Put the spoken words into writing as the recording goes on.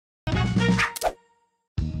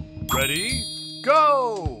Ready,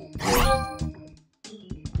 go!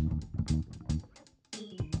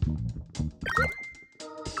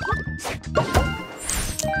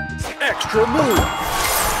 Extra move!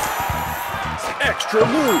 Extra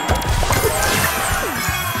move!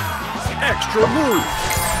 Extra move!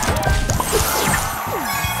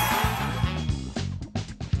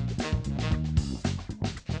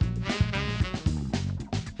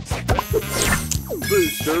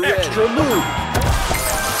 Booster ready. Extra move!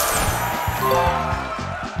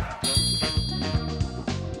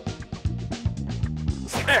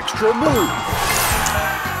 Extra move!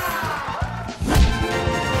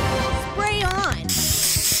 Spray on!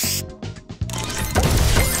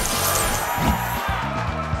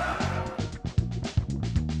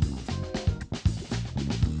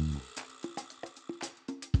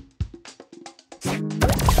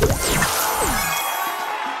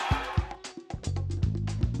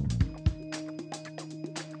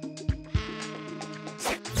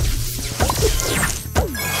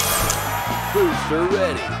 Booster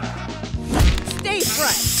ready. Stay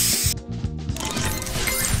fresh!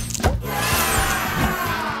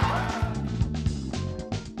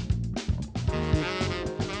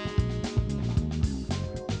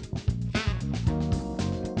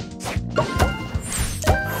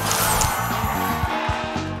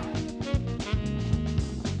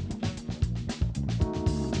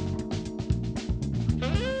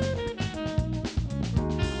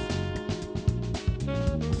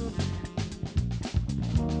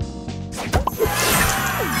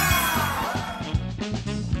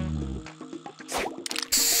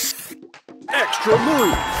 Extra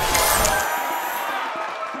move!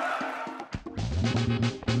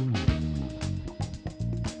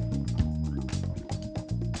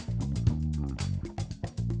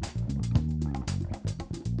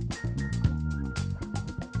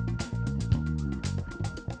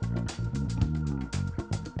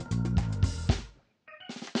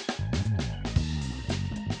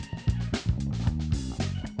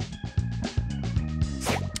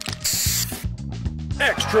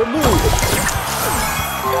 Extra move!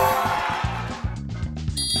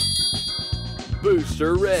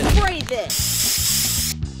 Booster ready. Spray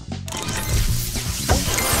this!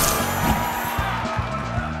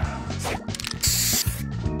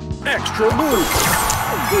 Extra move!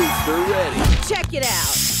 Booster ready. Check it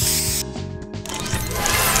out!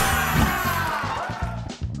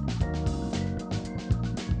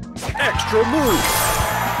 Extra move!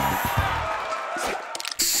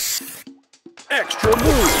 Extra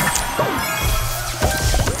move!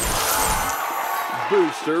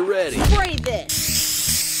 Booster ready. Spray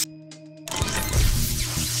this!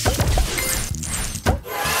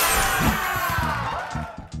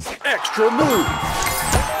 Extra move!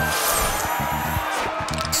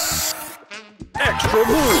 Extra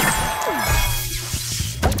move!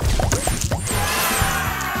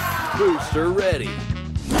 Booster ready.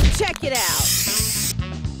 Check it out!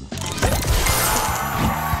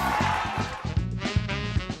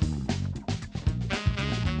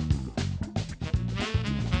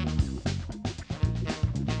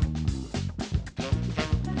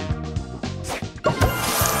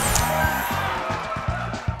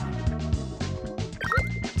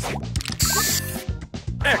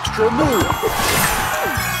 Extra move!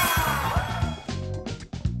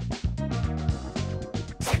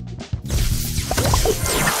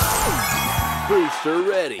 Booster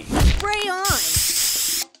ready. Spray on!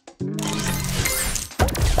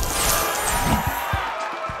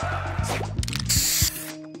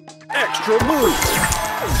 Extra move!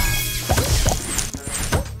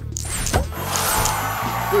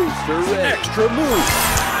 Booster ready. Extra move!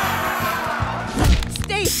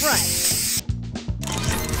 Stay fresh!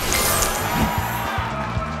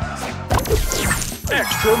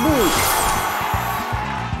 Extra move!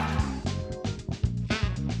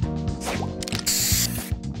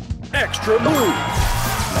 Extra move!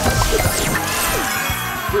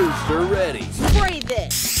 Booster ready. Spray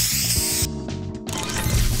this!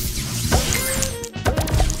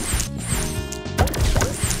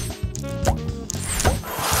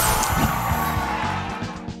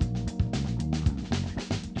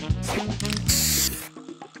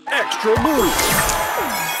 Extra move!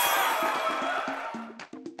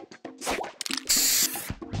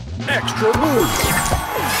 Extra move!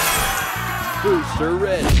 Booster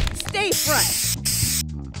ready. Stay fresh!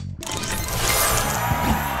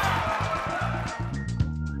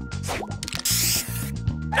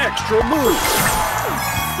 Extra move!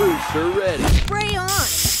 Booster ready. Spray on!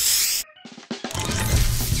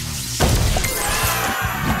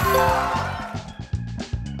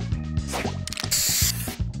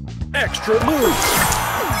 Extra move!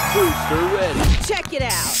 Booster ready. Check it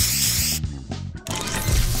out.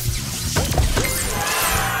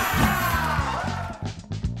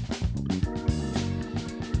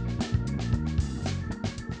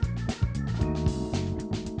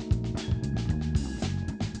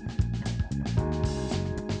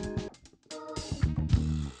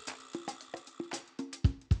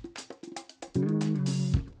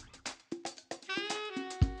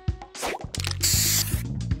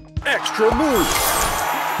 Extra move.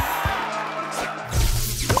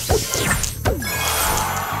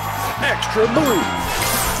 Extra move.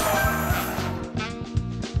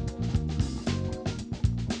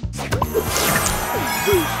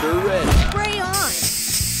 Booster ready. Spray on.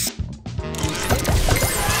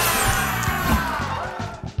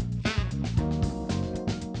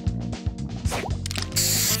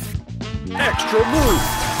 Extra move.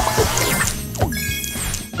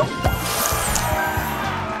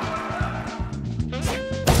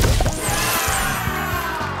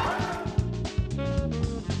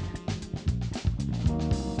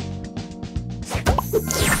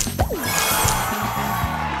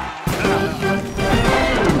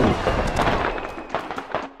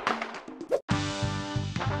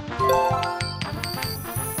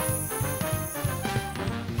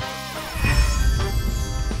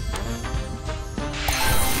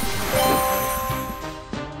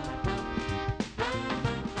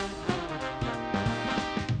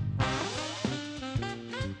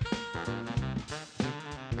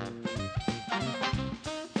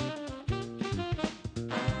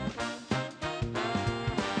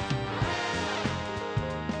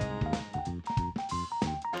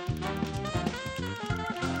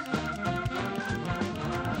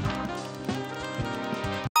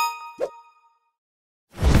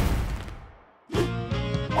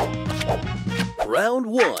 Round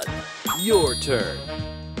one, your turn.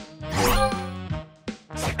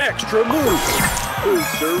 Extra move.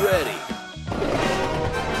 Booster ready.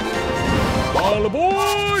 All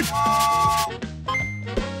aboard!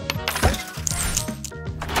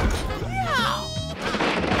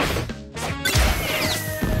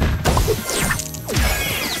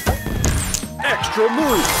 Extra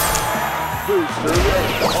move. Booster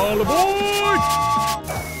ready. All aboard!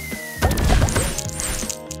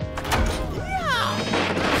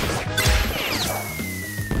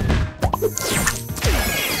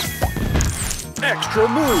 Extra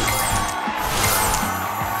move.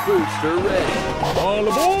 Booster ready. All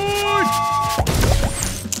aboard!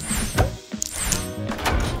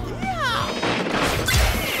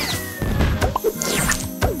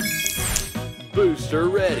 Booster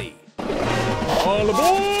ready. All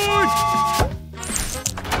aboard!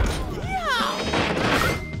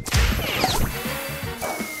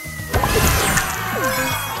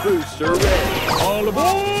 Booster ready. All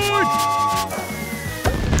aboard!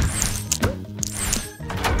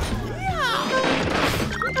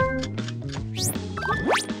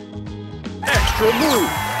 Extra move.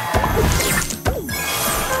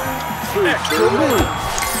 Extra move.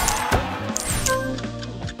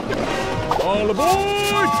 All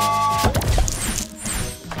aboard!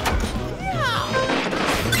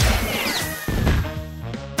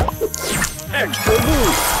 Extra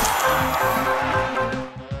move.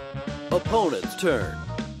 Opponent's turn.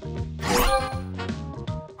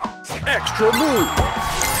 Extra move.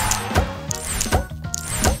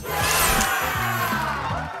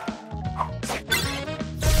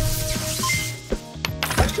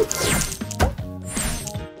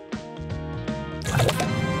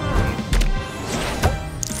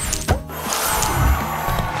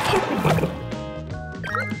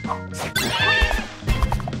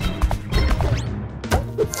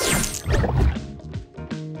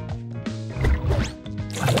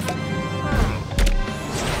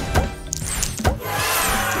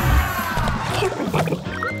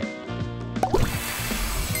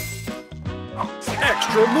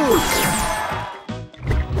 Extra move.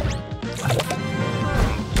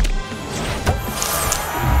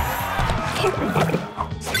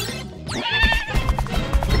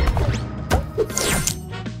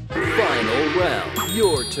 Final round,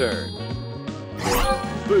 your turn.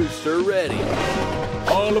 Booster ready.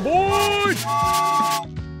 All aboard!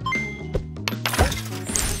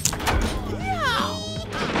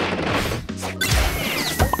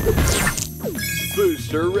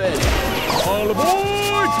 Booster ready. All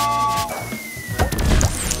aboard!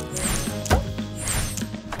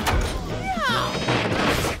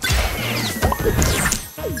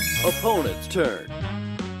 Opponent's turn.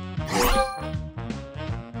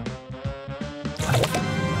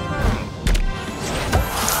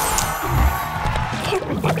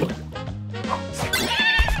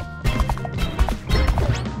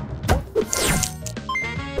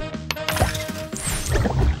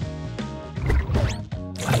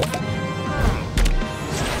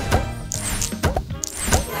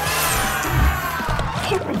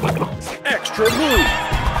 to move.